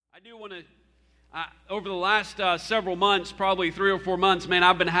do want to, over the last several months, probably 3 or 4 months, man,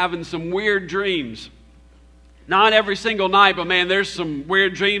 I've been having some weird dreams. Not every single night, but man, there's some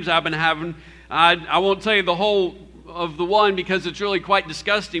weird dreams I've been having. I won't tell you the whole of the one because it's really quite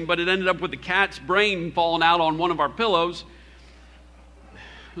disgusting, but it ended up with a cat's brain falling out on one of our pillows.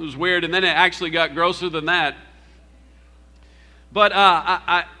 It was weird, and then it actually got grosser than that. But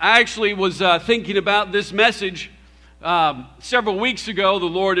I actually was thinking about this message several weeks ago. The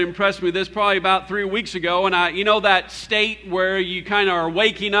Lord impressed me with this probably about 3 weeks ago, and you know that state where you kind of are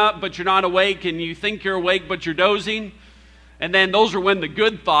waking up but you're not awake, and you think you're awake but you're dozing, and then those are when the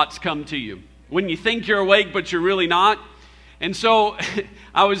good thoughts come to you, when you think you're awake but you're really not. And so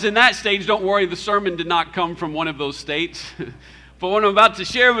I was in that stage. Don't worry, the sermon did not come from one of those states. But what I'm about to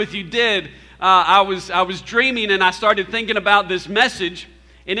share with you did. I was dreaming, and I started thinking about this message,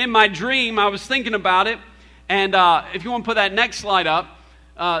 and in my dream I was thinking about it. And if you want to put that next slide up,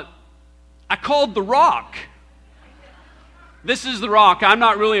 I called The Rock. This is The Rock. I'm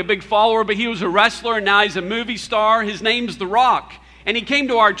not really a big follower, but he was a wrestler, and now he's a movie star. His name's The Rock, and he came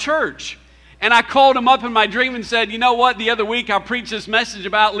to our church. And I called him up in my dream and said, you know what, the other week I preached this message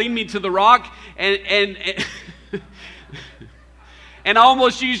about lead me to The Rock, and and I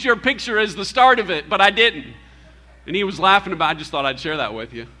almost used your picture as the start of it, but I didn't. And he was laughing about it. I just thought I'd share that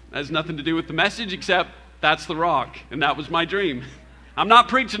with you. It has nothing to do with the message except that's The Rock, and that was my dream. I'm not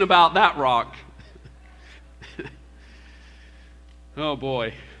preaching about that rock. Oh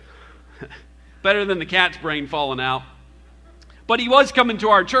boy. Better than the cat's brain falling out. But he was coming to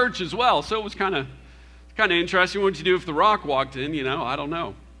our church as well, so it was kind of interesting. What would you do if The Rock walked in? You know, I don't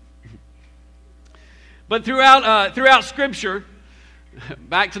know. But throughout Scripture,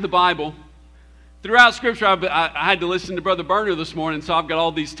 back to the Bible, throughout Scripture, I had to listen to Brother Berner this morning, so I've got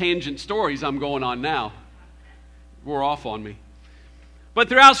all these tangent stories I'm going on now. Wore off on me. But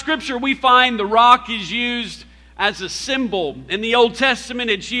throughout Scripture, we find the rock is used as a symbol. In the Old Testament,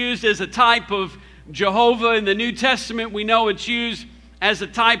 it's used as a type of Jehovah. In the New Testament, we know it's used as a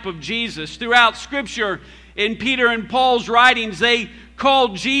type of Jesus. Throughout Scripture, in Peter and Paul's writings, they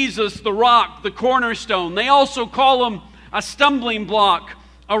call Jesus the rock, the cornerstone. They also call him a stumbling block,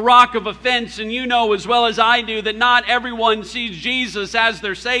 a rock of offense. And you know as well as I do that not everyone sees Jesus as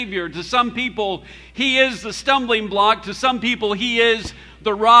their Savior. To some people, He is the stumbling block. To some people, He is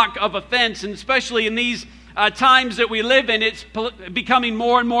the rock of offense. And especially in these times that we live in, it's becoming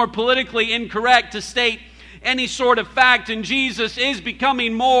more and more politically incorrect to state any sort of fact. And Jesus is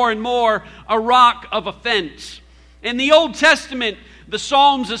becoming more and more a rock of offense. In the Old Testament, the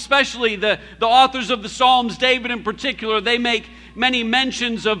Psalms, especially the authors of the Psalms, David in particular, they make many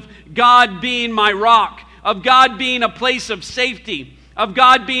mentions of God being my rock, of God being a place of safety, of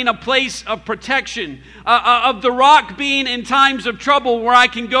God being a place of protection, of the rock being in times of trouble where I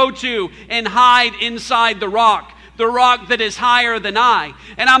can go to and hide inside the rock that is higher than I.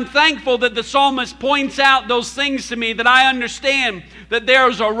 And I'm thankful that the psalmist points out those things to me, that I understand that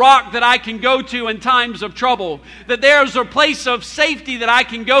there's a rock that I can go to in times of trouble, that there's a place of safety that I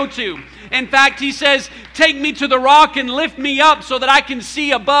can go to. In fact, he says, take me to the rock and lift me up so that I can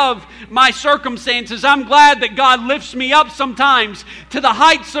see above my circumstances. I'm glad that God lifts me up sometimes to the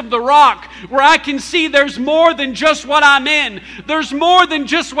heights of the rock where I can see there's more than just what I'm in. There's more than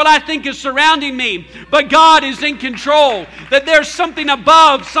just what I think is surrounding me. But God is in control. That there's something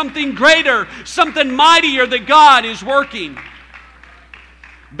above, something greater, something mightier that God is working.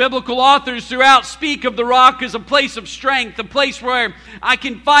 Biblical authors throughout speak of the rock as a place of strength, a place where I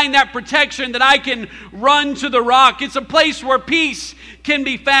can find that protection, that I can run to the rock. It's a place where peace can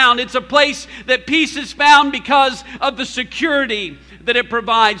be found. It's a place that peace is found because of the security that it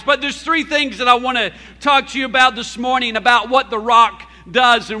provides. But there's 3 things that I want to talk to you about this morning about what the rock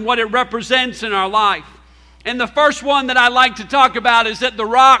does and what it represents in our life. And the first one that I like to talk about is that the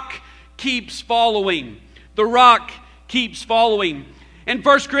rock keeps following. The rock keeps following. In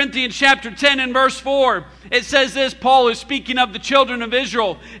 1 Corinthians chapter 10 and verse 4, it says this. Paul is speaking of the children of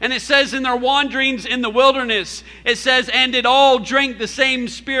Israel. And it says in their wanderings in the wilderness, it says, and did all drink the same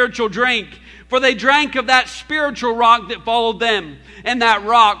spiritual drink. For they drank of that spiritual rock that followed them. And that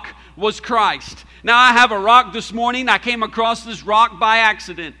rock was Christ. Now I have a rock this morning. I came across this rock by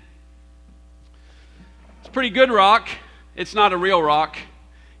accident. It's a pretty good rock. It's not a real rock.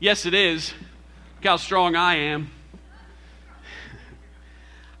 Yes, it is. Look how strong I am.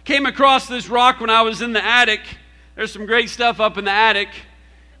 Came across this rock when I was in the attic. There's some great stuff up in the attic. You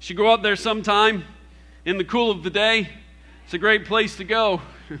should go up there sometime in the cool of the day. It's a great place to go.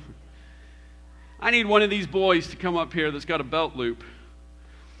 I need one of these boys to come up here that's got a belt loop.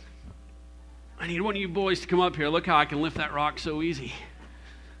 I need one of you boys to come up here. Look how I can lift that rock so easy.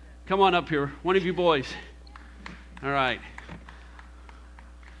 Come on up here. One of you boys. All right.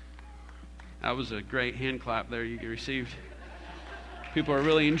 That was a great hand clap there you received. People are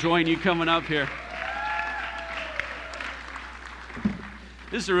really enjoying you coming up here.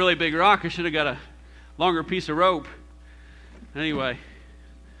 This is a really big rock. I should have got a longer piece of rope. Anyway,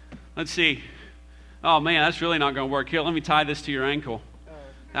 let's see. Oh, man, that's really not going to work. Here, let me tie this to your ankle.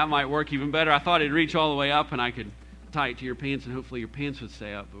 That might work even better. I thought it'd reach all the way up and I could tie it to your pants and hopefully your pants would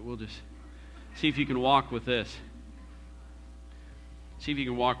stay up. But we'll just see if you can walk with this. See if you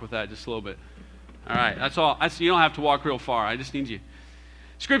can walk with that just a little bit. All right, that's all. You don't have to walk real far. I just need you.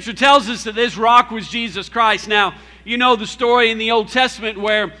 Scripture tells us that this rock was Jesus Christ. Now, you know the story in the Old Testament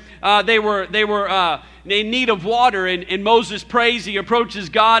where they were in need of water, and Moses prays. He approaches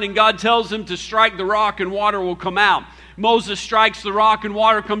God, and God tells him to strike the rock, and water will come out. Moses strikes the rock, and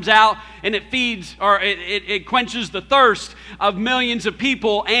water comes out, and it feeds, or it quenches the thirst of millions of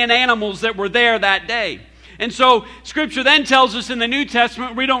people and animals that were there that day. And so Scripture then tells us in the New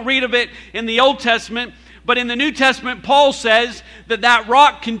Testament, we don't read of it in the Old Testament, but in the New Testament, Paul says that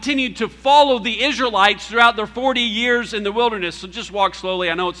rock continued to follow the Israelites throughout their 40 years in the wilderness. So just walk slowly.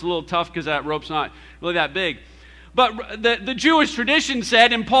 I know it's a little tough because that rope's not really that big. But the Jewish tradition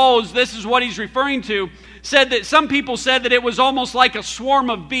said, and this is what he's referring to, said that some people said that it was almost like a swarm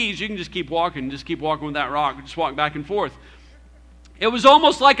of bees. You can just keep walking with that rock. Just walk back and forth. It was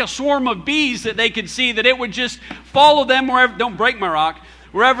almost like a swarm of bees that they could see, that it would just follow them wherever, don't break my rock,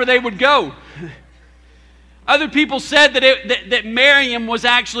 wherever they would go. Other people said that Miriam was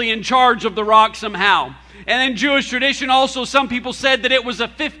actually in charge of the rock somehow. And in Jewish tradition also, some people said that it was a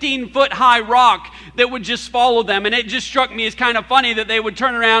 15-foot high rock that would just follow them. And it just struck me as kind of funny that they would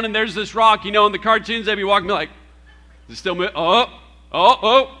turn around and there's this rock, in the cartoons, they'd be walking like, is it still moving?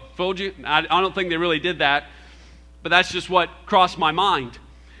 Oh, fooled you. I don't think they really did that. But that's just what crossed my mind.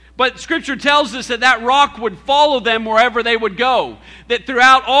 But Scripture tells us that rock would follow them wherever they would go. That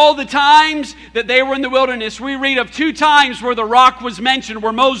throughout all the times that they were in the wilderness, we read of 2 times where the rock was mentioned,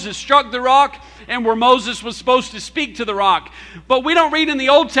 where Moses struck the rock and where Moses was supposed to speak to the rock. But we don't read in the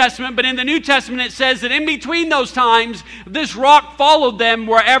Old Testament, but in the New Testament it says that in between those times, this rock followed them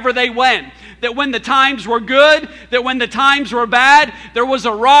wherever they went. That when the times were good, that when the times were bad, there was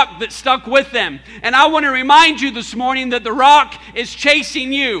a rock that stuck with them. And I want to remind you this morning that the rock is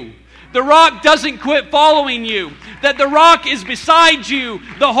chasing you. The rock doesn't quit following you. That the rock is beside you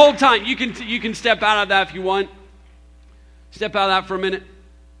the whole time. You can step out of that if you want. Step out of that for a minute.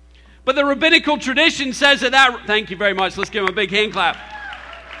 But the rabbinical tradition says that thank you very much. Let's give him a big hand clap.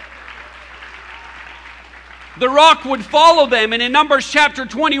 The rock would follow them. And in Numbers chapter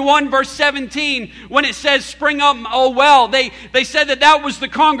 21, verse 17, when it says, spring up, oh well, they said that was the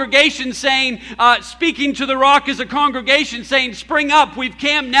congregation saying, speaking to the rock as a congregation, saying, spring up, we've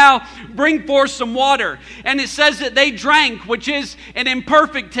camped now, bring forth some water. And it says that they drank, which is an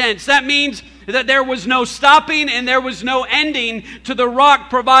imperfect tense. That means that there was no stopping and there was no ending to the rock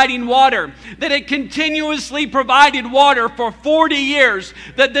providing water. That it continuously provided water for 40 years.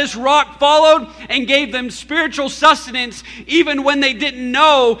 That this rock followed and gave them spiritual sustenance even when they didn't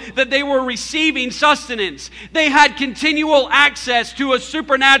know that they were receiving sustenance. They had continual access to a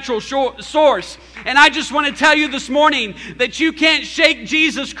supernatural source. And I just want to tell you this morning that you can't shake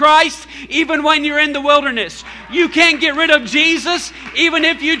Jesus Christ even when you're in the wilderness. You can't get rid of Jesus even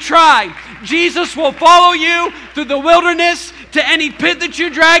if you try. Jesus will follow you through the wilderness to any pit that you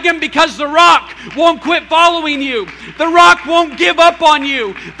drag him, because the rock won't quit following you. The rock won't give up on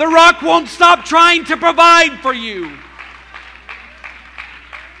you. The rock won't stop trying to provide for you.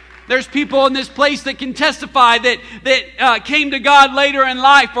 There's people in this place that can testify that came to God later in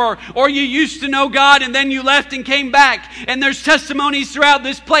life, or you used to know God and then you left and came back. And there's testimonies throughout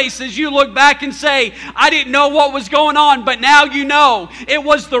this place as you look back and say, I didn't know what was going on, but now you know. It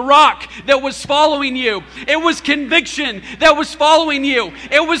was the rock that was following you. It was conviction that was following you.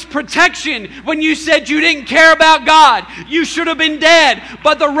 It was protection when you said you didn't care about God. You should have been dead,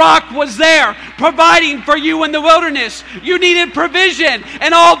 but the rock was there providing for you in the wilderness. You needed provision,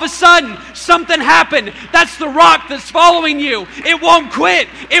 and all of a sudden something happened. That's the rock that's following you. It won't quit.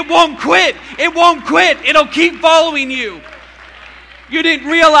 It won't quit. It won't quit. It'll keep following you. You didn't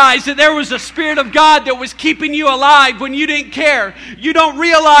realize that there was a Spirit of God that was keeping you alive when you didn't care. You don't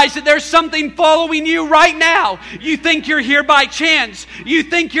realize that there's something following you right now. You think you're here by chance. You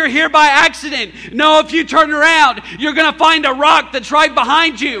think you're here by accident. No, if you turn around, you're going to find a rock that's right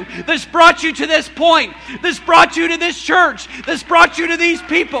behind you, that's brought you to this point, that's brought you to this church, that's brought you to these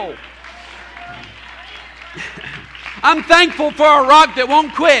people. I'm thankful for a rock that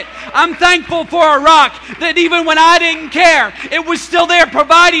won't quit. I'm thankful for a rock that even when I didn't care, it was still there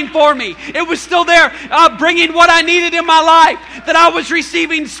providing for me. It was still there bringing what I needed in my life. That I was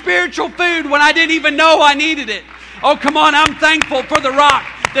receiving spiritual food when I didn't even know I needed it. Oh, come on, I'm thankful for the rock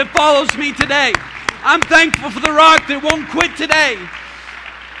that follows me today. I'm thankful for the rock that won't quit today.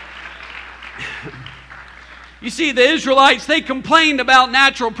 You see, the Israelites, they complained about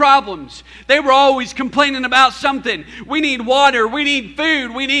natural problems. They were always complaining about something. We need water, we need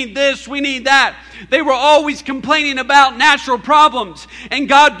food, we need this, we need that. They were always complaining about natural problems, and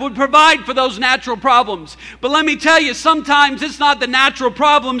God would provide for those natural problems. But let me tell you, sometimes it's not the natural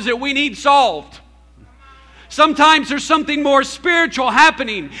problems that we need solved. Sometimes there's something more spiritual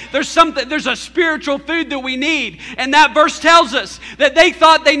happening. There's a spiritual food that we need. And that verse tells us that they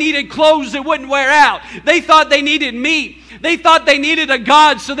thought they needed clothes that wouldn't wear out. They thought they needed meat. They thought they needed a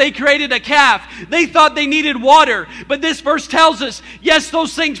god, so they created a calf. They thought they needed water. But this verse tells us, yes,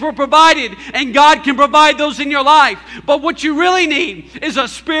 those things were provided, and God can provide those in your life. But what you really need is a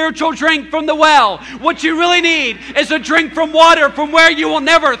spiritual drink from the well. What you really need is a drink from water from where you will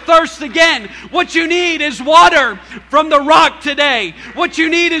never thirst again. What you need is water from the rock today. What you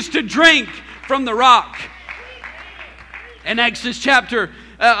need is to drink from the rock. In Exodus,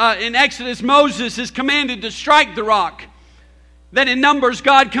 Moses is commanded to strike the rock. Then in Numbers,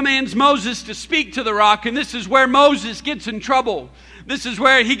 God commands Moses to speak to the rock, and this is where Moses gets in trouble. This is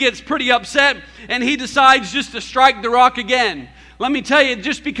where he gets pretty upset, and he decides just to strike the rock again. Let me tell you,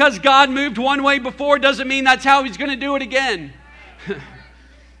 just because God moved one way before doesn't mean that's how He's going to do it again.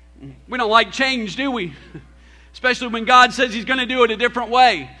 We don't like change, do we? Especially when God says He's going to do it a different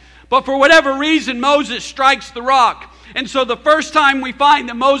way. But for whatever reason, Moses strikes the rock. And so the first time we find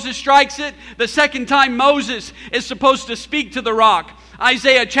that Moses strikes it, the second time Moses is supposed to speak to the rock.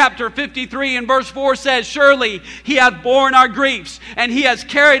 Isaiah chapter 53 and verse 4 says, surely He hath borne our griefs, and He has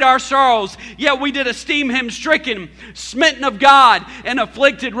carried our sorrows. Yet we did esteem Him stricken, smitten of God, and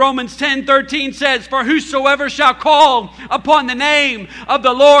afflicted. Romans 10:13 says, for whosoever shall call upon the name of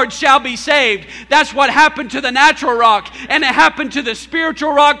the Lord shall be saved. That's what happened to the natural rock, and it happened to the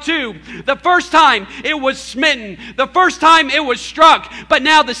spiritual rock too. The first time it was smitten. The first time it was struck. But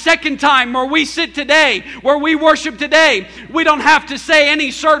now the second time, where we sit today, where we worship today, we don't have to say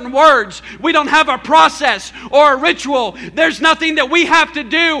any certain words. We don't have a process or a ritual. There's nothing that we have to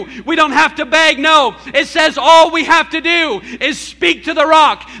do. We don't have to beg. No, it says all we have to do is speak to the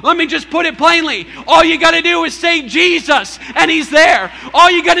rock. Let me just put it plainly. All you got to do is say Jesus, and He's there. All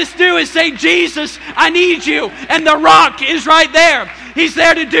you got to do is say Jesus, I need you, and the rock is right there. He's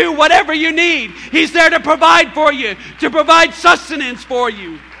there to do whatever you need. He's there to provide for you, to provide sustenance for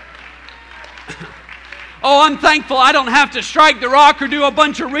you. Oh, I'm thankful I don't have to strike the rock or do a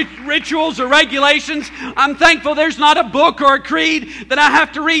bunch of rituals or regulations. I'm thankful there's not a book or a creed that I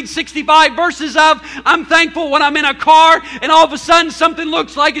have to read 65 verses of. I'm thankful when I'm in a car and all of a sudden something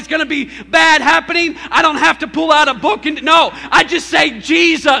looks like it's going to be bad happening. I don't have to pull out a book. No, I just say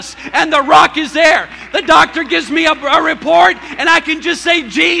Jesus, and the rock is there. The doctor gives me a report, and I can just say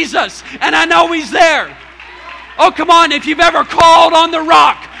Jesus, and I know He's there. Oh, come on, if you've ever called on the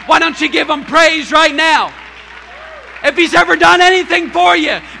rock, why don't you give Him praise right now? If He's ever done anything for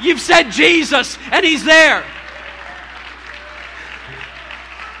you, you've said Jesus, and He's there.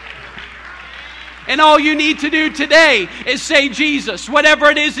 And all you need to do today is say Jesus.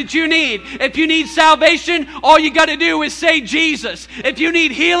 Whatever it is that you need. If you need salvation, all you got to do is say Jesus. If you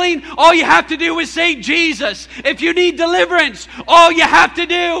need healing, all you have to do is say Jesus. If you need deliverance, all you have to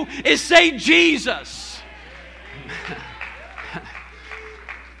do is say Jesus.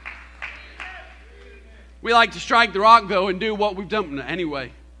 We like to strike the rock, though, and do what we've done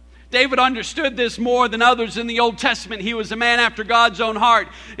anyway. David understood this more than others in the Old Testament. He was a man after God's own heart.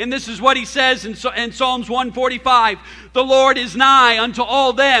 And this is what he says in Psalms 145. The Lord is nigh unto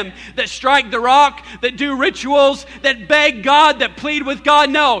all them that strike the rock, that do rituals, that beg God, that plead with God.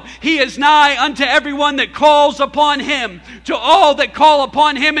 No, He is nigh unto everyone that calls upon Him, to all that call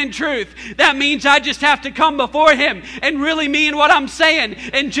upon Him in truth. That means I just have to come before Him and really mean what I'm saying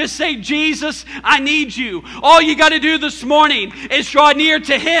and just say, Jesus, I need you. All you got to do this morning is draw near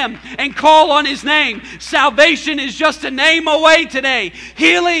to Him and call on His name. Salvation is just a name away today.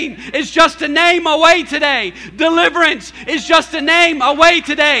 Healing is just a name away today. Deliverance is just a name away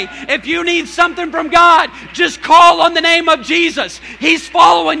today. If you need something from God, just call on the name of Jesus. He's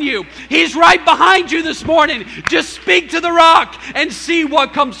following you. He's right behind you this morning. Just speak to the rock and see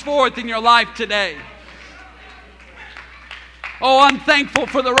what comes forth in your life today. Oh, I'm thankful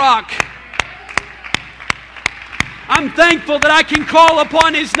for the rock. I'm thankful that I can call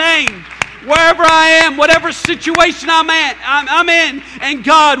upon His name. wherever I am, whatever situation I'm in, and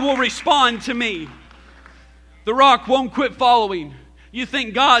God will respond to me. The rock won't quit following. You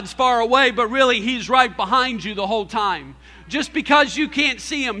think God's far away, but really He's right behind you the whole time. Just because you can't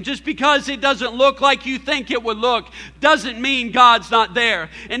see Him, just because it doesn't look like you think it would look, doesn't mean God's not there.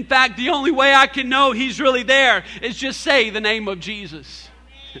 In fact, the only way I can know He's really there is just say the name of Jesus.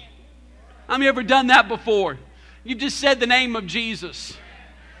 Have you ever done that before? You've just said the name of Jesus.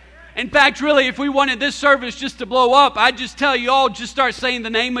 In fact, really, if we wanted this service just to blow up, I'd just tell you all, just start saying the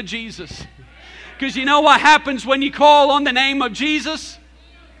name of Jesus. Because you know what happens when you call on the name of Jesus?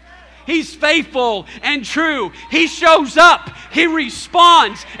 He's faithful and true. He shows up. He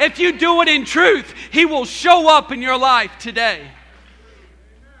responds. If you do it in truth, He will show up in your life today.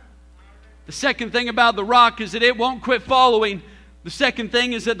 The second thing about the rock is that it won't quit following. The second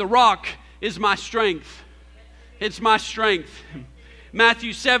thing is that the rock is my strength. It's my strength.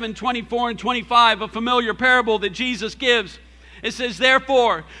 Matthew 7:24 and 25, a familiar parable that Jesus gives. It says,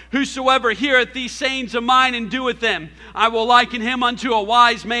 therefore, whosoever heareth these sayings of mine and doeth them, I will liken him unto a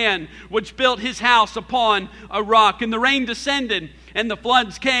wise man, which built his house upon a rock. And the rain descended, and the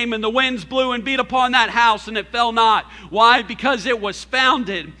floods came, and the winds blew and beat upon that house, and it fell not. Why? Because it was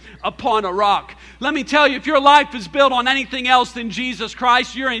founded upon a rock. Let me tell you, if your life is built on anything else than Jesus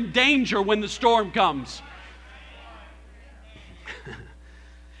Christ, you're in danger when the storm comes.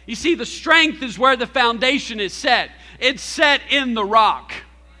 You see, the strength is where the foundation is set. It's set in the rock.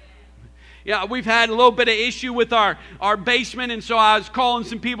 Yeah, we've had a little bit of issue with our basement, and so I was calling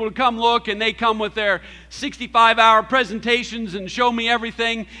some people to come look, and they come with their 65-hour presentations and show me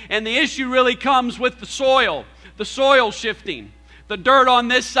everything. And the issue really comes with the soil shifting. The dirt on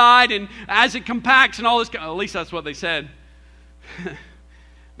this side, and as it compacts and all this, at least that's what they said.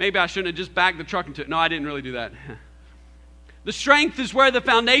 Maybe I shouldn't have just backed the truck into it. No, I didn't really do that. The strength is where the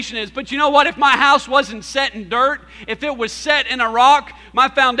foundation is. But you know what? If my house wasn't set in dirt, if it was set in a rock, my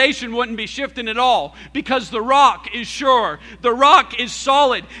foundation wouldn't be shifting at all. Because the rock is sure. The rock is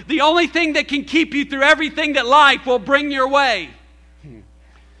solid. The only thing that can keep you through everything that life will bring your way.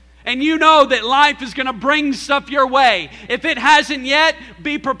 And you know that life is going to bring stuff your way. If it hasn't yet,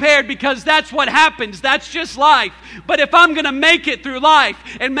 be prepared, because that's what happens. That's just life. But if I'm going to make it through life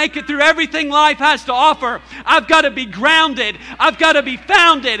and make it through everything life has to offer, I've got to be grounded. I've got to be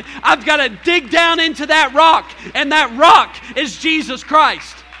founded. I've got to dig down into that rock. And that rock is Jesus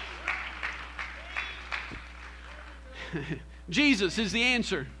Christ. Jesus is the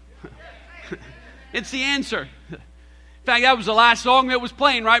answer. It's the answer. In fact, that was the last song that was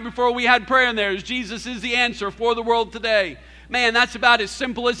playing right before we had prayer in there. Jesus is the answer for the world today. Man, that's about as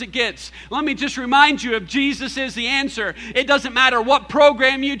simple as it gets. Let me just remind you, if Jesus is the answer, it doesn't matter what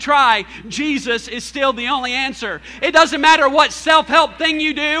program you try, Jesus is still the only answer. It doesn't matter what self-help thing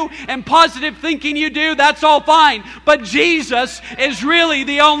you do and positive thinking you do, that's all fine. But Jesus is really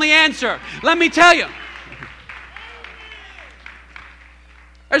the only answer. Let me tell you,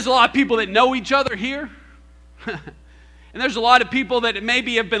 there's a lot of people that know each other here. And there's a lot of people that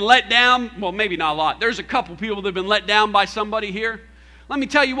maybe have been let down. Well, maybe not a lot. There's a couple people that have been let down by somebody here. Let me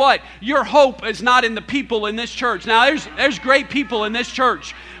tell you what. Your hope is not in the people in this church. Now, there's great people in this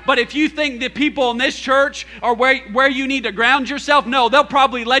church. But if you think the people in this church are where you need to ground yourself, no, they'll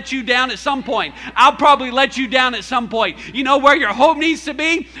probably let you down at some point. I'll probably let you down at some point. You know where your hope needs to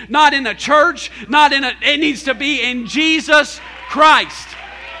be? Not in a church. It needs to be in Jesus Christ.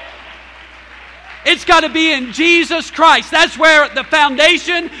 It's got to be in Jesus Christ. That's where the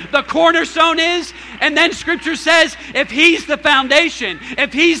foundation, the cornerstone is. And then Scripture says, if He's the foundation,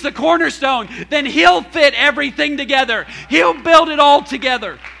 if He's the cornerstone, then He'll fit everything together. He'll build it all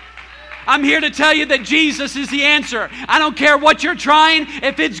together. I'm here to tell you that Jesus is the answer. I don't care what you're trying.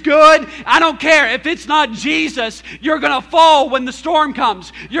 If it's good, I don't care. If it's not Jesus, you're going to fall when the storm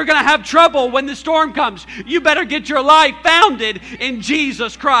comes. You're going to have trouble when the storm comes. You better get your life founded in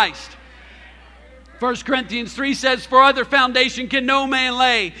Jesus Christ. 1 Corinthians 3 says, for other foundation can no man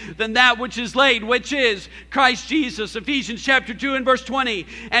lay than that which is laid, which is Christ Jesus. Ephesians chapter 2 and verse 20.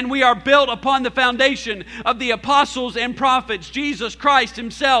 And we are built upon the foundation of the apostles and prophets, Jesus Christ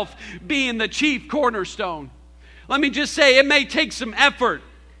Himself being the chief cornerstone. Let me just say, it may take some effort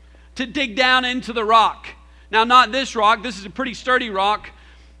to dig down into the rock. Now, not this rock. This is a pretty sturdy rock,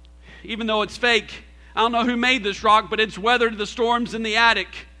 even though it's fake. I don't know who made this rock, but it's weathered the storms in the attic.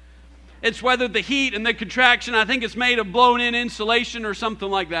 It's weathered the heat and the contraction. I think it's made of blown-in insulation or something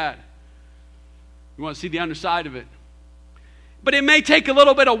like that. You want to see the underside of it. But it may take a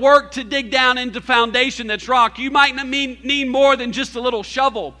little bit of work to dig down into foundation that's rock. You might need more than just a little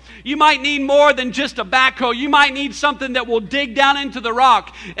shovel. You might need more than just a backhoe. You might need something that will dig down into the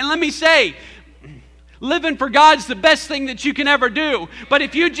rock. And let me say, living for God's the best thing that you can ever do. But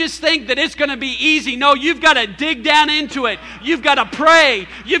if you just think that it's going to be easy, no, you've got to dig down into it. You've got to pray.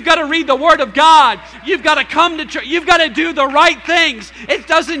 You've got to read the Word of God. You've got to come to church. You've got to do the right things. It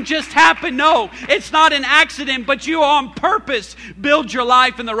doesn't just happen. No, it's not an accident, but you on purpose build your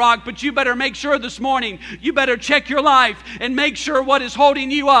life in the rock. But you better make sure this morning, you better check your life and make sure what is holding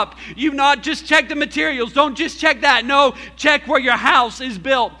you up. You not just check the materials. Don't just check that. No, check where your house is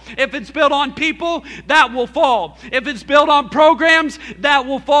built. If it's built on people, that will fall. If it's built on programs, that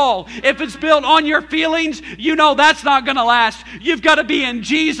will fall. If it's built on your feelings, you know that's not going to last. You've got to be in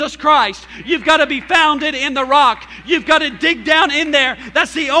Jesus Christ. You've got to be founded in the rock. You've got to dig down in there.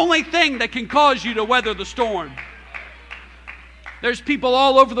 That's the only thing that can cause you to weather the storm. There's people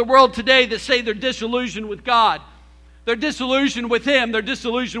all over the world today that say they're disillusioned with God. They're disillusioned with Him. They're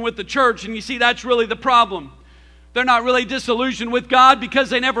disillusioned with the church. And you see, that's really the problem. They're not really disillusioned with God because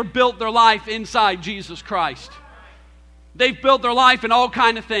they never built their life inside Jesus Christ. They've built their life in all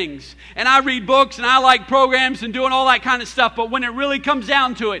kind of things. And I read books and I like programs and doing all that kind of stuff. But when it really comes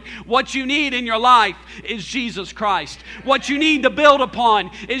down to it, what you need in your life is Jesus Christ. What you need to build upon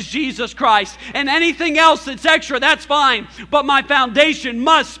is Jesus Christ. And anything else that's extra, that's fine. But my foundation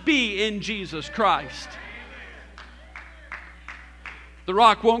must be in Jesus Christ. The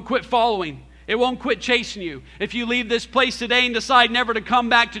rock won't quit following. It won't quit chasing you. If you leave this place today and decide never to come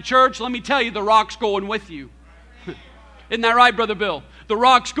back to church, let me tell you, the rock's going with you. Isn't that right, Brother Bill? The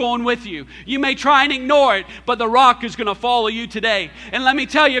rock's going with you. You may try and ignore it, but the rock is going to follow you today. And let me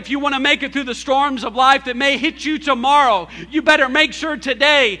tell you, if you want to make it through the storms of life that may hit you tomorrow, you better make sure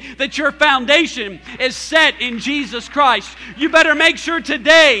today that your foundation is set in Jesus Christ. You better make sure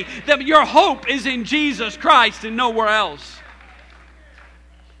today that your hope is in Jesus Christ and nowhere else.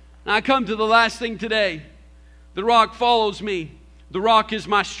 Now I come to the last thing today. The rock follows me. The rock is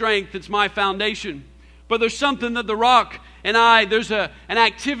my strength. It's my foundation. But there's something that the rock and there's an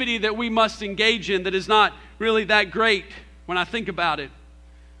activity that we must engage in that is not really that great when I think about it.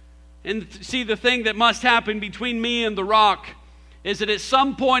 And see, the thing that must happen between me and the rock is that at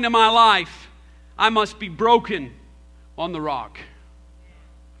some point in my life, I must be broken on the rock.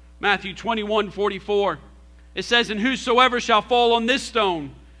 Matthew 21:44. It says, "And whosoever shall fall on this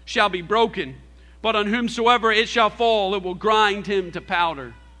stone shall be broken, but on whomsoever it shall fall, it will grind him to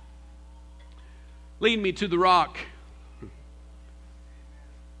powder." Lead me to the rock.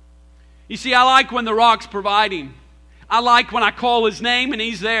 You see, I like when the rock's providing. I like when I call His name and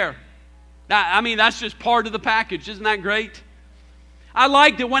He's there. That's just part of the package. Isn't that great? I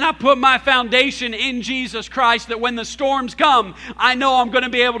like that when I put my foundation in Jesus Christ, that when the storms come, I know I'm going to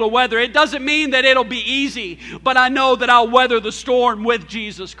be able to weather. It doesn't mean that it'll be easy, but I know that I'll weather the storm with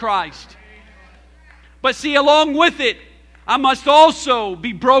Jesus Christ. But see, along with it, I must also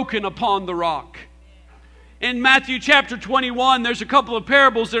be broken upon the rock. In Matthew chapter 21, there's a couple of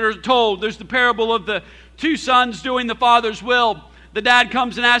parables that are told. There's the parable of the two sons doing the father's will. The dad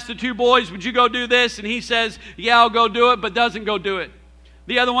comes and asks the two boys, "Would you go do this?" And he says, "Yeah, I'll go do it," but doesn't go do it.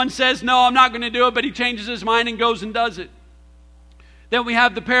 The other one says, "No, I'm not going to do it," but he changes his mind and goes and does it. Then we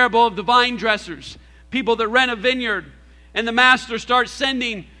have the parable of the vine dressers, people that rent a vineyard, and the master starts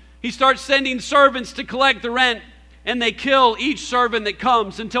sending servants to collect the rent, and they kill each servant that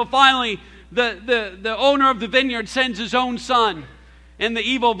comes until finally the owner of the vineyard sends his own son, and the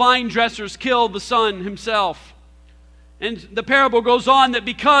evil vine dressers kill the son himself. And the parable goes on that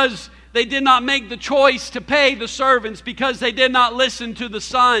because they did not make the choice to pay the servants, because they did not listen to the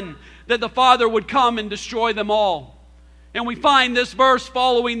son, that the father would come and destroy them all. And we find this verse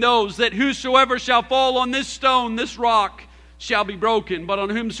following those, that whosoever shall fall on this stone, this rock, shall be broken, but on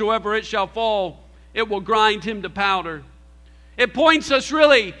whomsoever it shall fall, it will grind him to powder. It points us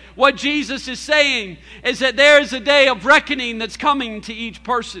really, what Jesus is saying is that there is a day of reckoning that's coming to each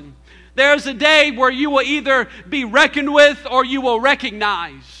person. There's a day where you will either be reckoned with or you will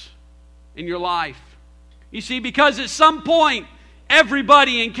recognize in your life. You see, because at some point,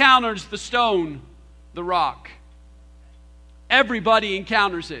 everybody encounters the stone, the rock. Everybody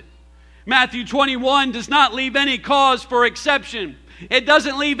encounters it. Matthew 21 does not leave any cause for exception. It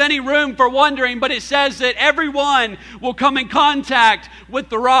doesn't leave any room for wondering, but it says that everyone will come in contact with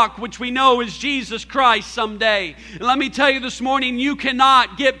the rock, which we know is Jesus Christ someday. And let me tell you this morning, you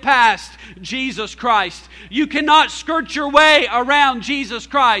cannot get past Jesus Christ. You cannot skirt your way around Jesus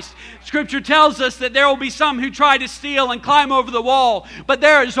Christ. Scripture tells us that there will be some who try to steal and climb over the wall, but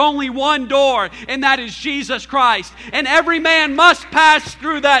there is only one door, and that is Jesus Christ. And every man must pass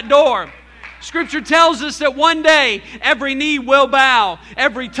through that door. Scripture tells us that one day every knee will bow,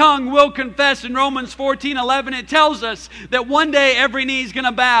 every tongue will confess. In Romans 14:11 it tells us that one day every knee is going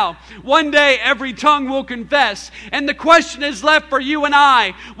to bow. One day every tongue will confess. And the question is left for you and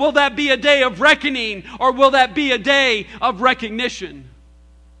I, will that be a day of reckoning or will that be a day of recognition?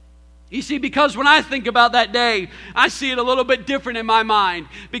 You see, because when I think about that day, I see it a little bit different in my mind.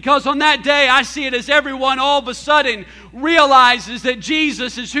 Because on that day, I see it as everyone all of a sudden realizes that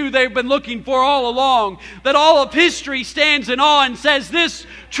Jesus is who they've been looking for all along. That all of history stands in awe and says, this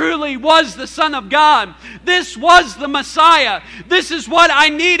truly was the Son of God. This was the Messiah. This is what I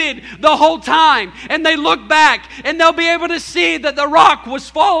needed the whole time. And they look back and they'll be able to see that the rock was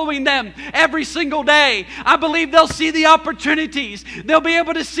following them every single day. I believe they'll see the opportunities. They'll be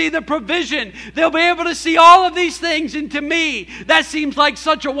able to see the provision. They'll be able to see all of these things. And to me, that seems like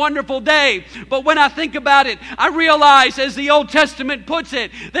such a wonderful day. But when I think about it, I realize, as the Old Testament puts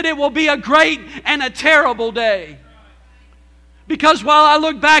it, that it will be a great and a terrible day. Because while I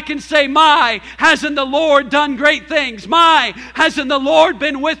look back and say, my, hasn't the Lord done great things? My, hasn't the Lord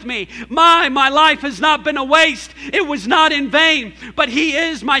been with me? My life has not been a waste. It was not in vain. But He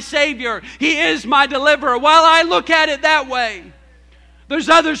is my Savior. He is my deliverer. While I look at it that way, there's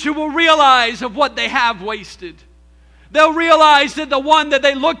others who will realize of what they have wasted. They'll realize that the one that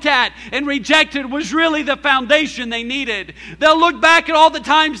they looked at and rejected was really the foundation they needed. They'll look back at all the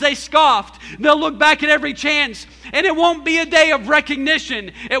times they scoffed. They'll look back at every chance. And it won't be a day of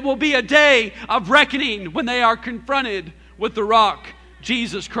recognition. It will be a day of reckoning when they are confronted with the rock,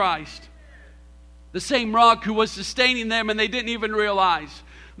 Jesus Christ. The same rock who was sustaining them and they didn't even realize.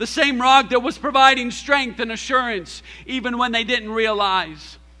 The same rock that was providing strength and assurance even when they didn't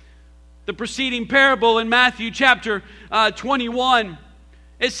realize. The preceding parable in Matthew chapter 21,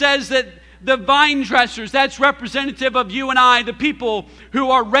 it says that the vine dressers, that's representative of you and I, the people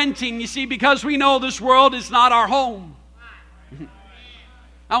who are renting, you see, because we know this world is not our home.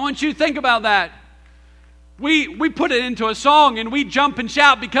 I want you to think about that. We put it into a song and we jump and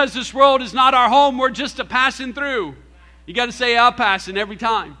shout because this world is not our home, we're just a passing through. You got to say "a passing" every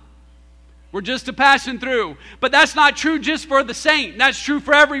time. We're just a passing through. But that's not true just for the saint. That's true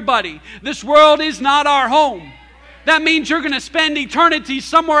for everybody. This world is not our home. That means you're going to spend eternity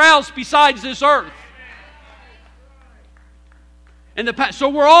somewhere else besides this earth. So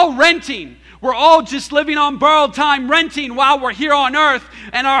we're all renting. We're all just living on borrowed time, renting while we're here on earth,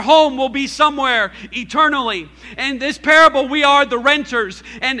 and our home will be somewhere eternally. In this parable, we are the renters,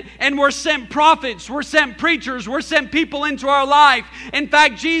 and we're sent prophets, we're sent preachers, we're sent people into our life. In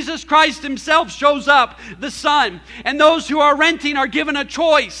fact, Jesus Christ Himself shows up, the Son, and those who are renting are given a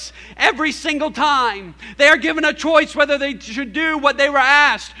choice every single time. They are given a choice whether they should do what they were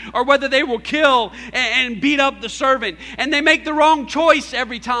asked or whether they will kill and beat up the servant. And they make the wrong choice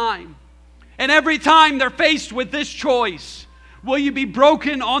every time. And every time they're faced with this choice, will you be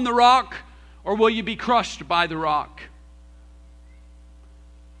broken on the rock or will you be crushed by the rock?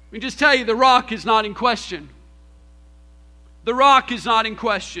 Let me just tell you, the rock is not in question. The rock is not in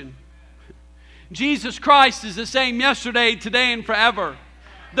question. Jesus Christ is the same yesterday, today, and forever.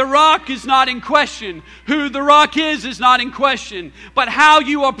 The rock is not in question. Who the rock is not in question. But how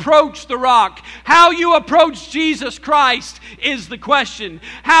you approach the rock, how you approach Jesus Christ is the question.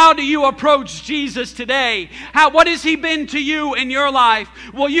 How do you approach Jesus today? What has He been to you in your life?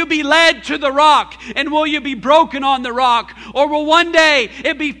 Will you be led to the rock and will you be broken on the rock? Or will one day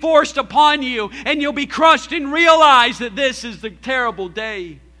it be forced upon you and you'll be crushed and realize that this is the terrible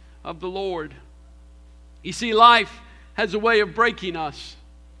day of the Lord? You see, life has a way of breaking us.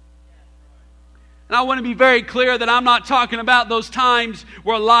 And I want to be very clear that I'm not talking about those times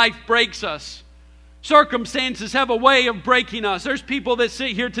where life breaks us. Circumstances have a way of breaking us. There's people that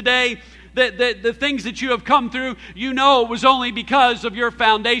sit here today that the things that you have come through, you know it was only because of your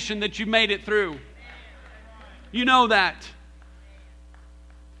foundation that you made it through. You know that.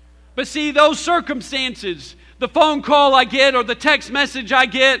 But see, those circumstances, the phone call I get or the text message I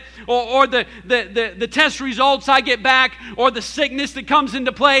get or the test results I get back or the sickness that comes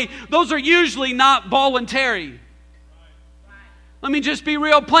into play, those are usually not voluntary. Let me just be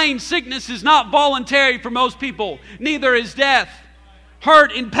real plain. Sickness is not voluntary for most people. Neither is death.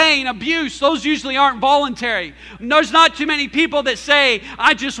 Hurt and pain, abuse, those usually aren't voluntary. There's not too many people that say,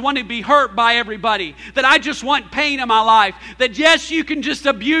 I just want to be hurt by everybody. That I just want pain in my life. That yes, you can just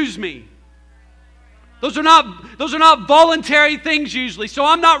abuse me. Those are not voluntary things usually. So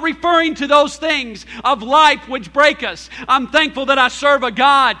I'm not referring to those things of life which break us. I'm thankful that I serve a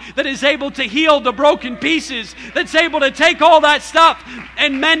God that is able to heal the broken pieces, that's able to take all that stuff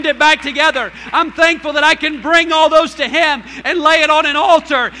and mend it back together. I'm thankful that I can bring all those to Him and lay it on an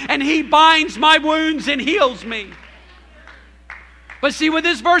altar, and He binds my wounds and heals me. But see, what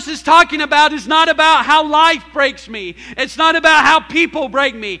this verse is talking about is not about how life breaks me. It's not about how people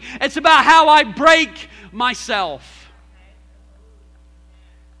break me. It's about how I break myself.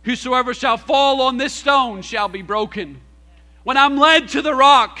 Whosoever shall fall on this stone shall be broken. When I'm led to the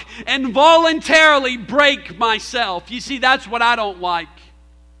rock and voluntarily break myself. You see, that's what I don't like.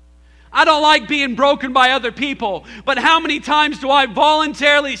 I don't like being broken by other people, but how many times do I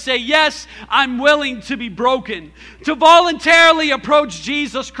voluntarily say, yes, I'm willing to be broken? To voluntarily approach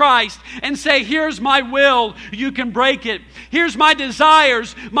Jesus Christ and say, here's my will, you can break it. Here's my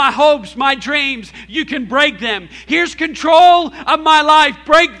desires, my hopes, my dreams, you can break them. Here's control of my life,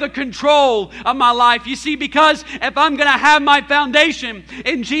 break the control of my life. You see, because if I'm going to have my foundation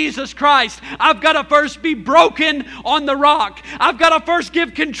in Jesus Christ, I've got to first be broken on the rock. I've got to first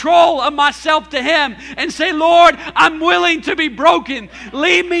give control of myself to Him and say, Lord, I'm willing to be broken.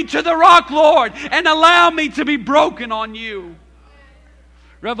 Lead me to the rock, Lord, and allow me to be broken on you.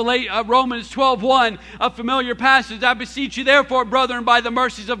 Romans 12:1, a familiar passage. I beseech you therefore, brethren, by the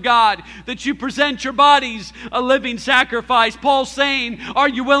mercies of God, that you present your bodies a living sacrifice. Paul's saying, are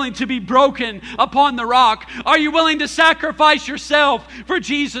you willing to be broken upon the rock? Are you willing to sacrifice yourself for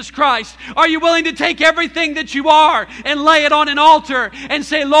Jesus Christ? Are you willing to take everything that you are and lay it on an altar and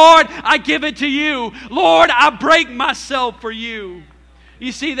say, Lord, I give it to you. Lord, I break myself for you.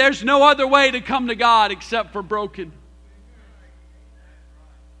 You see, there's no other way to come to God except for broken.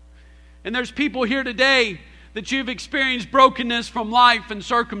 And there's people here today that you've experienced brokenness from life and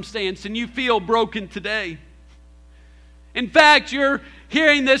circumstance, and you feel broken today. In fact, you're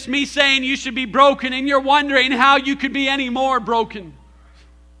hearing this, me saying you should be broken, and you're wondering how you could be any more broken.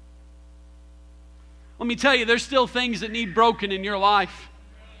 Let me tell you, there's still things that need broken in your life.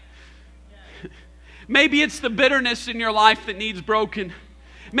 Maybe it's the bitterness in your life that needs broken.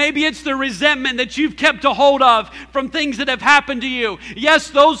 Maybe it's the resentment that you've kept a hold of from things that have happened to you. Yes,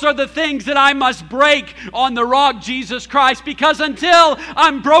 those are the things that I must break on the rock, Jesus Christ, because until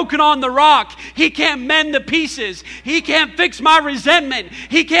I'm broken on the rock, He can't mend the pieces. He can't fix my resentment.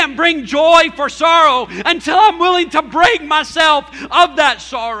 He can't bring joy for sorrow until I'm willing to break myself of that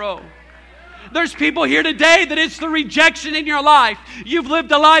sorrow. There's people here today that it's the rejection in your life. You've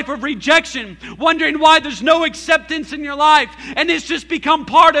lived a life of rejection, wondering why there's no acceptance in your life, and it's just become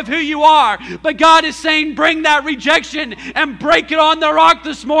part of who you are. But God is saying, bring that rejection and break it on the rock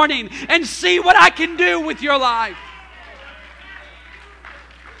this morning and see what I can do with your life.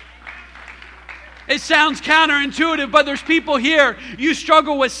 It sounds counterintuitive, but there's people here, you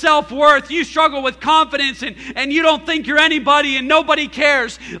struggle with self-worth, you struggle with confidence, and you don't think you're anybody and nobody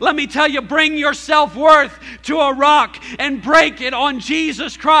cares. Let me tell you, bring your self-worth to a rock and break it on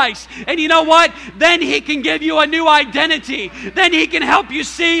Jesus Christ. And you know what? Then He can give you a new identity. Then He can help you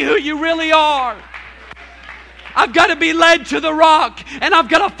see who you really are. I've got to be led to the rock, and I've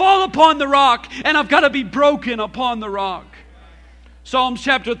got to fall upon the rock, and I've got to be broken upon the rock. Psalms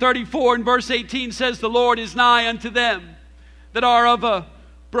chapter 34 and verse 18 says, the Lord is nigh unto them that are of a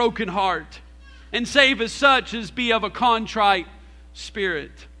broken heart, and save as such as be of a contrite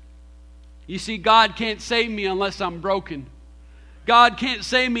spirit. You see, God can't save me unless I'm broken. God can't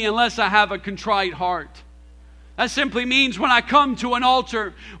save me unless I have a contrite heart. That simply means when I come to an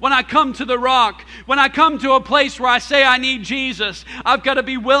altar, when I come to the rock, when I come to a place where I say I need Jesus, I've got to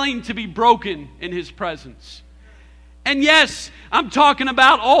be willing to be broken in His presence. And yes, I'm talking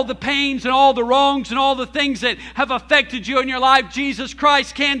about all the pains and all the wrongs and all the things that have affected you in your life. Jesus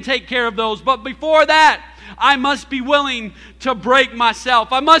Christ can take care of those. But before that, I must be willing to break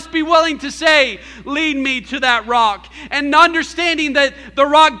myself. I must be willing to say, lead me to that rock. And understanding that the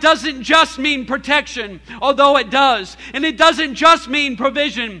rock doesn't just mean protection, although it does. And it doesn't just mean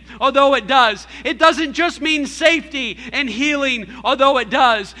provision, although it does. It doesn't just mean safety and healing, although it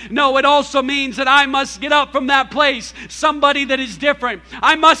does. No, it also means that I must get up from that place, somebody that is different.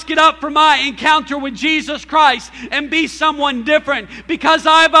 I must get up from my encounter with Jesus Christ and be someone different, because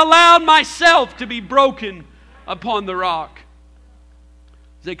I've allowed myself to be broken upon the rock.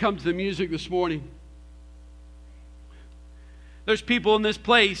 As they come to the music this morning, there's people in this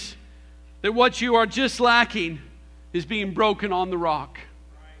place that what you are just lacking is being broken on the rock.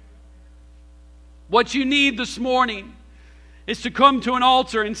 What you need this morning is to come to an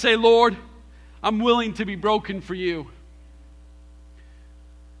altar and say, Lord, I'm willing to be broken for you.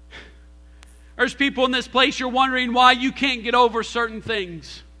 There's people in this place, you're wondering why you can't get over certain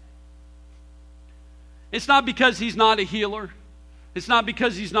things. It's not because He's not a healer. It's not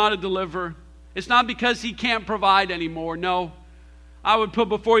because He's not a deliverer. It's not because He can't provide anymore. No. I would put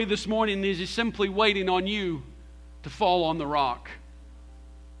before you this morning is He's simply waiting on you to fall on the rock.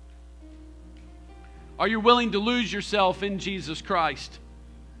 Are you willing to lose yourself in Jesus Christ?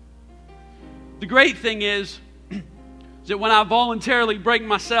 The great thing is that when I voluntarily break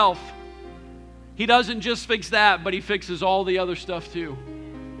myself, He doesn't just fix that, but He fixes all the other stuff too.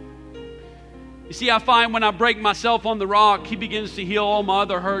 You see, I find when I break myself on the rock, He begins to heal all my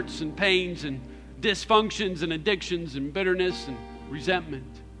other hurts and pains and dysfunctions and addictions and bitterness and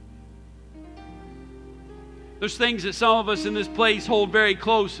resentment. There's things that some of us in this place hold very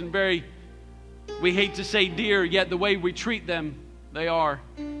close and very, we hate to say dear, yet the way we treat them, they are.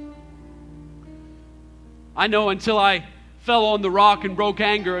 I know until I fell on the rock and broke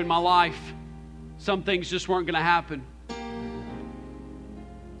anger in my life, some things just weren't going to happen.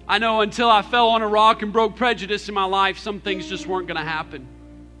 I know until I fell on a rock and broke prejudice in my life, some things just weren't going to happen.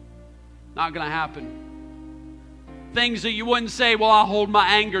 Not going to happen. Things that you wouldn't say, well, I hold my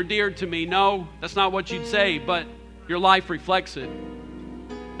anger dear to me. No, that's not what you'd say, but your life reflects it.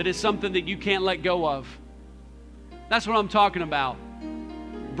 That it's something that you can't let go of. That's what I'm talking about.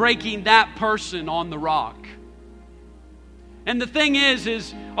 Breaking that person on the rock. And the thing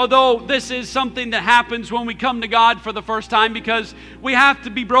is although this is something that happens when we come to God for the first time, because we have to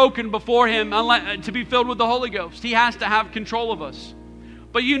be broken before Him to be filled with the Holy Ghost. He has to have control of us.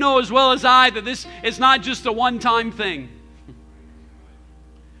 But you know as well as I that this is not just a one-time thing.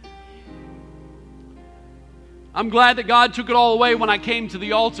 I'm glad that God took it all away when I came to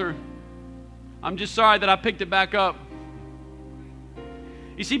the altar. I'm just sorry that I picked it back up.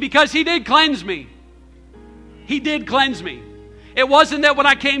 You see, because He did cleanse me. He did cleanse me. It wasn't that when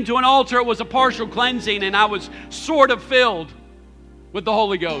I came to an altar it was a partial cleansing and I was sort of filled with the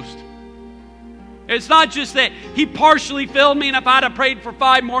Holy Ghost. It's not just that He partially filled me and if I'd have prayed for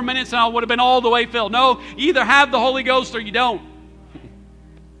 5 more minutes I would have been all the way filled. No, you either have the Holy Ghost or you don't.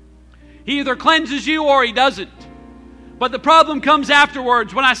 He either cleanses you or He doesn't. But the problem comes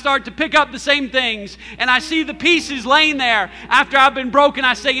afterwards when I start to pick up the same things and I see the pieces laying there after I've been broken.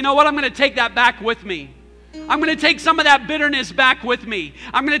 I say, you know what, I'm going to take that back with me. I'm going to take some of that bitterness back with me.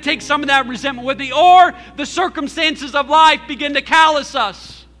 I'm going to take some of that resentment with me. Or the circumstances of life begin to callous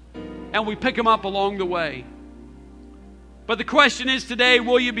us and we pick them up along the way. But the question is today,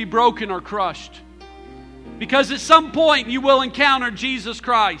 will you be broken or crushed? Because at some point you will encounter Jesus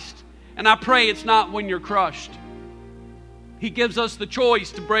Christ. And I pray it's not when you're crushed. He gives us the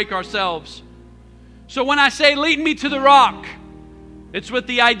choice to break ourselves. So when I say lead me to the rock, it's with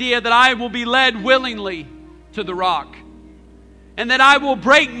the idea that I will be led willingly to the rock. And that I will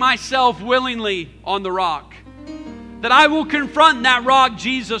break myself willingly on the rock. That I will confront that rock,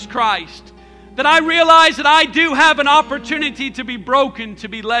 Jesus Christ. That I realize that I do have an opportunity to be broken, to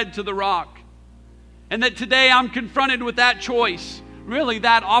be led to the rock. And that today I'm confronted with that choice, really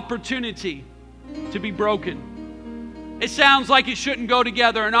that opportunity to be broken. It sounds like it shouldn't go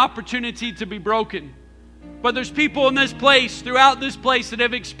together, an opportunity to be broken. But there's people in this place, throughout this place, that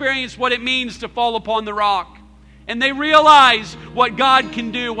have experienced what it means to fall upon the rock. And they realize what God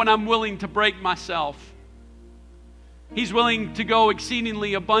can do when I'm willing to break myself. He's willing to go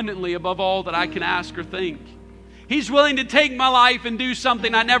exceedingly abundantly above all that I can ask or think. He's willing to take my life and do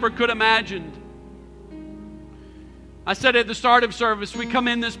something I never could imagine. I said at the start of service, we come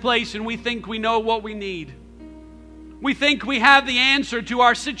in this place and we think we know what we need. We think we have the answer to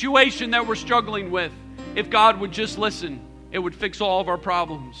our situation that we're struggling with. If God would just listen, it would fix all of our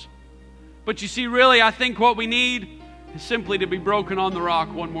problems. But you see, really, I think what we need is simply to be broken on the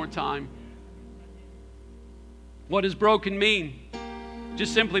rock one more time. What does broken mean?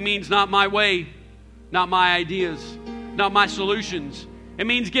 Just simply means not my way, not my ideas, not my solutions. It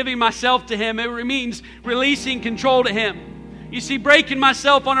means giving myself to Him. It means releasing control to Him. You see, breaking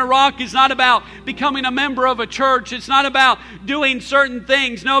myself on a rock is not about becoming a member of a church. It's not about doing certain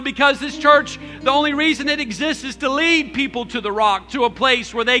things. No, because this church, the only reason it exists is to lead people to the rock, to a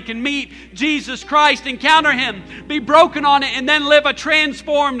place where they can meet Jesus Christ, encounter Him, be broken on it, and then live a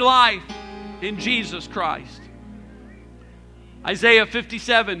transformed life in Jesus Christ. Isaiah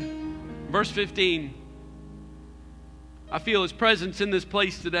 57, verse 15. I feel His presence in this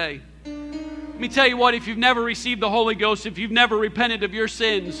place today. Let me tell you what, if you've never received the Holy Ghost, if you've never repented of your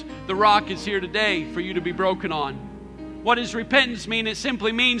sins, the rock is here today for you to be broken on. What does repentance mean? It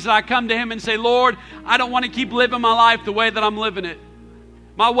simply means that I come to Him and say, Lord, I don't want to keep living my life the way that I'm living it.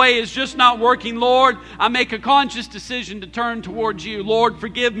 My way is just not working. Lord, I make a conscious decision to turn towards You. Lord,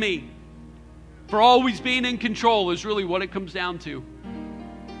 forgive me for always being in control is really what it comes down to.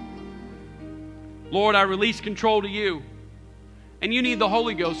 Lord, I release control to You. And you need the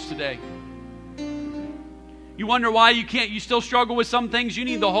Holy Ghost today. You wonder why you still struggle with some things? You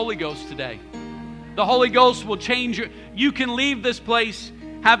need the Holy Ghost today. The Holy Ghost will change you can leave this place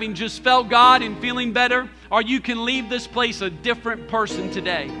having just felt God and feeling better, or you can leave this place a different person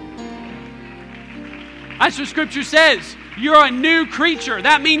today. That's what Scripture says. You're a new creature.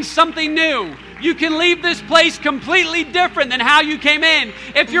 That means something new. You can leave this place completely different than how you came in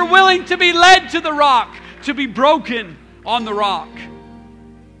if you're willing to be led to the rock, to be broken on the rock.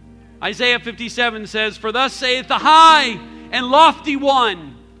 Isaiah 57 says, For thus saith the high and lofty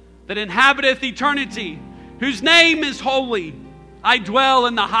one that inhabiteth eternity, whose name is holy. I dwell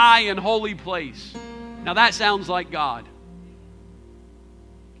in the high and holy place. Now that sounds like God.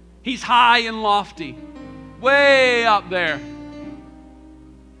 He's high and lofty, way up there.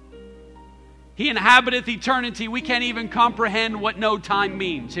 He inhabiteth eternity. We can't even comprehend what no time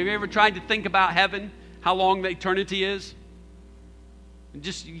means. Have you ever tried to think about heaven, how long the eternity is?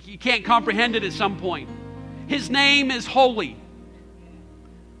 You can't comprehend it at some point. His name is holy.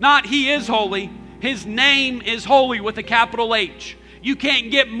 Not He is holy. His name is holy with a capital H. You can't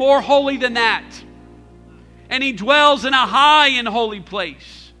get more holy than that. And He dwells in a high and holy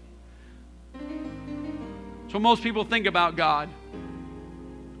place. That's what most people think about God.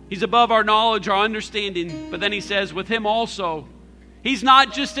 He's above our knowledge, our understanding. But then He says, with Him also, He's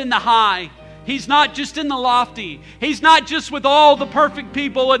not just in the high. He's not just in the lofty. He's not just with all the perfect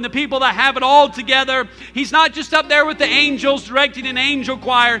people and the people that have it all together. He's not just up there with the angels directing an angel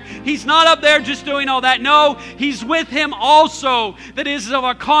choir. He's not up there just doing all that. No, He's with Him also that is of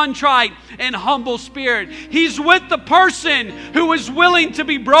a contrite and humble spirit. He's with the person who is willing to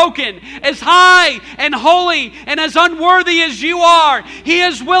be broken. As high and holy and as unworthy as you are, He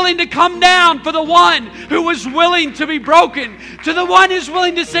is willing to come down for the one who is willing to be broken. To the one who's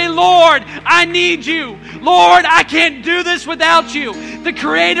willing to say, Lord, I need You. Lord, I can't do this without You. The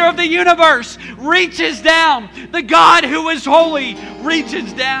Creator of the universe reaches down. The God who is holy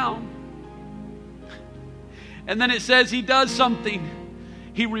reaches down. And then it says He does something.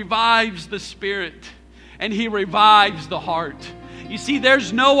 He revives the spirit and He revives the heart. You see,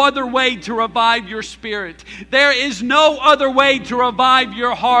 there's no other way to revive your spirit. There is no other way to revive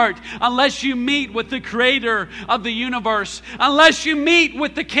your heart unless you meet with the Creator of the universe, unless you meet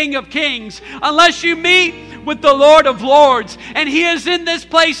with the King of Kings, unless you meet with the Lord of Lords. And He is in this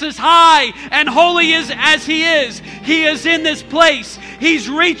place as high and holy as He is. He is in this place. He's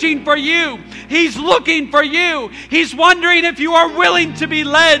reaching for you. He's looking for you. He's wondering if you are willing to be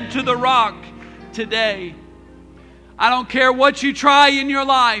led to the rock today. I don't care what you try in your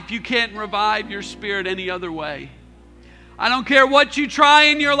life, you can't revive your spirit any other way. I don't care what you try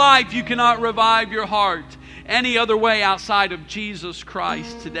in your life, you cannot revive your heart any other way outside of Jesus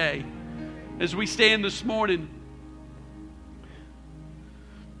Christ today. As we stand this morning,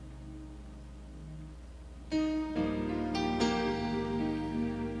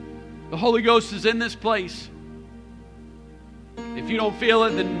 the Holy Ghost is in this place. If you don't feel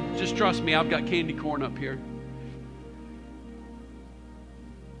it, then just trust me, I've got candy corn up here.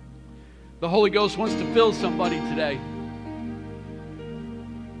 The Holy Ghost wants to fill somebody today.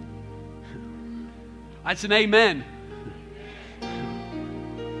 That's an amen.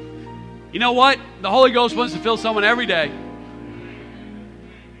 You know what? The Holy Ghost wants to fill someone every day.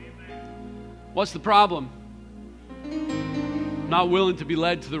 What's the problem? Not willing to be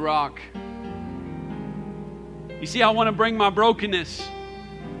led to the rock. You see, I want to bring my brokenness,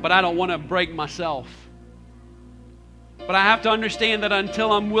 but I don't want to break myself. But I have to understand that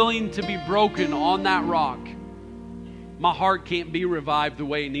until I'm willing to be broken on that rock, my heart can't be revived the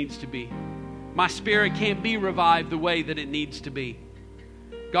way it needs to be. My spirit can't be revived the way that it needs to be.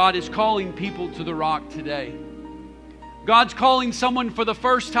 God is calling people to the rock today. God's calling someone for the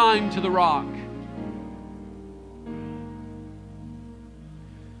first time to the rock.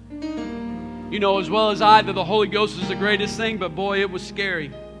 You know as well as I that the Holy Ghost is the greatest thing, but boy, it was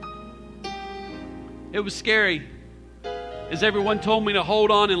scary. It was scary. As everyone told me to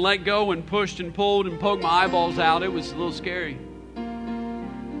hold on and let go and pushed and pulled and poked my eyeballs out, it was a little scary.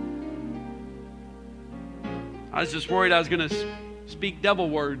 I was just worried I was going to speak devil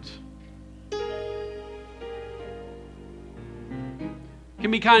words. It can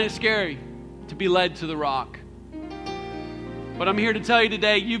be kind of scary to be led to the rock. But I'm here to tell you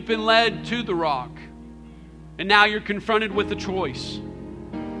today, you've been led to the rock. And now you're confronted with a choice.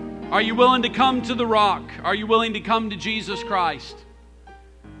 Are you willing to come to the rock? Are you willing to come to Jesus Christ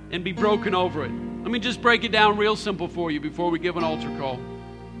and be broken over it? Let me just break it down real simple for you before we give an altar call.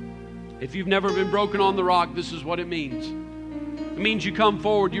 If you've never been broken on the rock, this is what it means. It means you come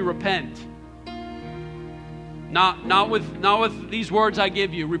forward, you repent. Not with these words I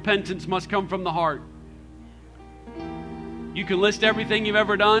give you. Repentance must come from the heart. You can list everything you've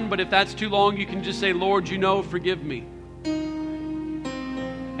ever done, but if that's too long, you can just say, Lord, you know, forgive me.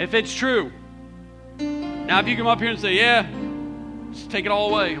 If it's true. Now, if you come up here and say, yeah, just take it all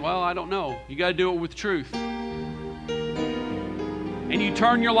away. Well, I don't know. You got to do it with truth. And you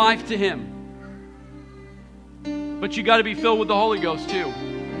turn your life to Him. But you got to be filled with the Holy Ghost too.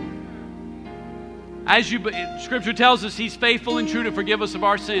 Scripture tells us He's faithful and true to forgive us of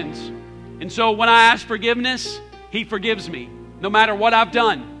our sins. And so when I ask forgiveness, He forgives me. No matter what I've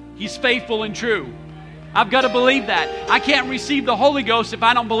done, He's faithful and true. I've got to believe that. I can't receive the Holy Ghost if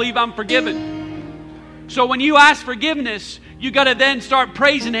I don't believe I'm forgiven. So when you ask forgiveness, you got to then start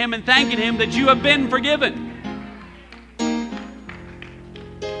praising Him and thanking Him that you have been forgiven.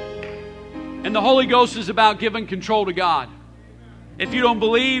 And the Holy Ghost is about giving control to God. If you don't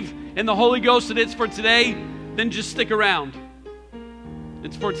believe in the Holy Ghost that it's for today, then just stick around.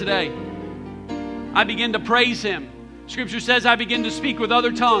 It's for today. I begin to praise Him. Scripture says I begin to speak with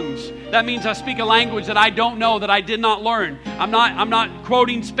other tongues. That means I speak a language that I don't know, that I did not learn. I'm not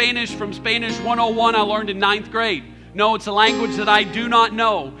quoting Spanish from Spanish 101 I learned in 9th grade. No, it's a language that I do not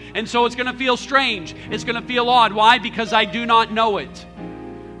know. And so it's going to feel strange. It's going to feel odd. Why? Because I do not know it.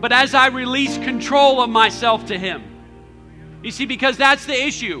 But as I release control of myself to Him, you see, because that's the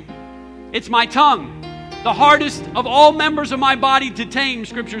issue. It's my tongue. The hardest of all members of my body to tame,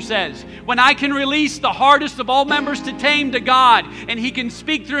 Scripture says. When I can release the hardest of all members to tame to God, and He can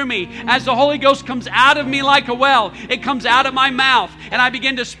speak through me, as the Holy Ghost comes out of me like a well, it comes out of my mouth, and I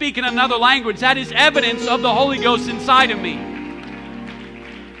begin to speak in another language. That is evidence of the Holy Ghost inside of me.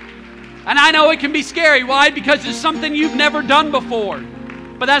 And I know it can be scary. Why? Because it's something you've never done before.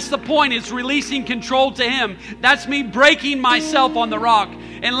 But that's the point. It's releasing control to Him. That's me breaking myself on the rock.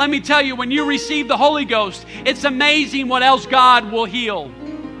 And let me tell you, when you receive the Holy Ghost, it's amazing what else God will heal.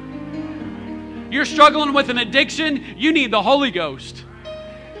 You're struggling with an addiction, you need the Holy Ghost.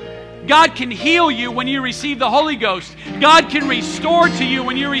 God can heal you when you receive the Holy Ghost. God can restore to you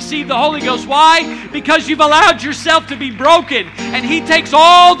when you receive the Holy Ghost. Why? Because you've allowed yourself to be broken. And He takes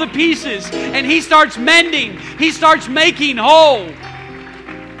all the pieces and He starts mending. He starts making whole.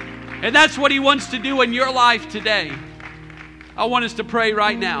 And that's what He wants to do in your life today. I want us to pray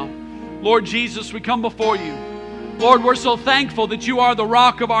right now. Lord Jesus, we come before You. Lord, we're so thankful that You are the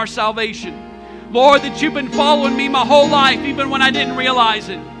rock of our salvation. Lord, that You've been following me my whole life, even when I didn't realize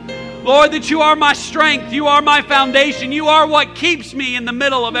it. Lord, that You are my strength. You are my foundation. You are what keeps me in the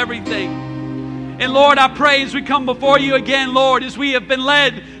middle of everything. And Lord, I pray as we come before You again, Lord, as we have been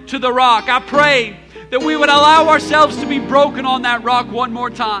led to the rock, I pray that we would allow ourselves to be broken on that rock one more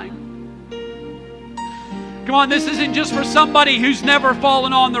time. Come on, this isn't just for somebody who's never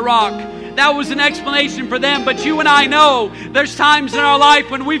fallen on the rock. That was an explanation for them, but you and I know there's times in our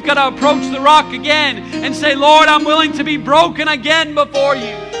life when we've got to approach the rock again and say, Lord, I'm willing to be broken again before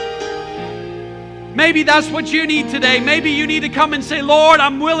You. Maybe that's what you need today. Maybe you need to come and say, Lord,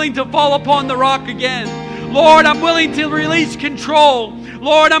 I'm willing to fall upon the rock again. Lord, I'm willing to release control.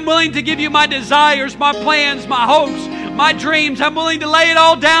 Lord, I'm willing to give You my desires, my plans, my hopes, my dreams. I'm willing to lay it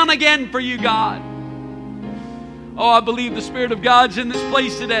all down again for You, God. Oh, I believe the Spirit of God's in this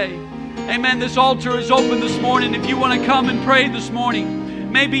place today. Amen. This altar is open this morning. If you want to come and pray this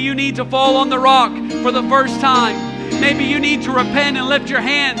morning, maybe you need to fall on the rock for the first time. Maybe you need to repent and lift your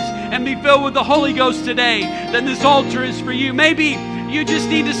hands and be filled with the Holy Ghost today. Then this altar is for you. Maybe you just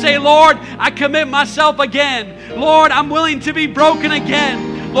need to say, Lord, I commit myself again. Lord, I'm willing to be broken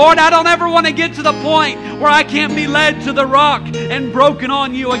again. Lord, I don't ever want to get to the point where I can't be led to the rock and broken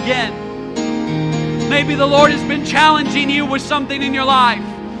on You again. Maybe the Lord has been challenging you with something in your life.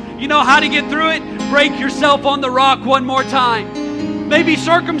 You know how to get through it? Break yourself on the rock one more time. Maybe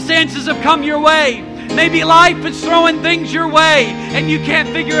circumstances have come your way. Maybe life is throwing things your way and you can't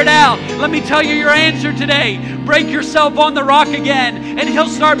figure it out. Let me tell you your answer today. Break yourself on the rock again and He'll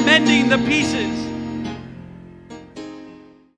start mending the pieces.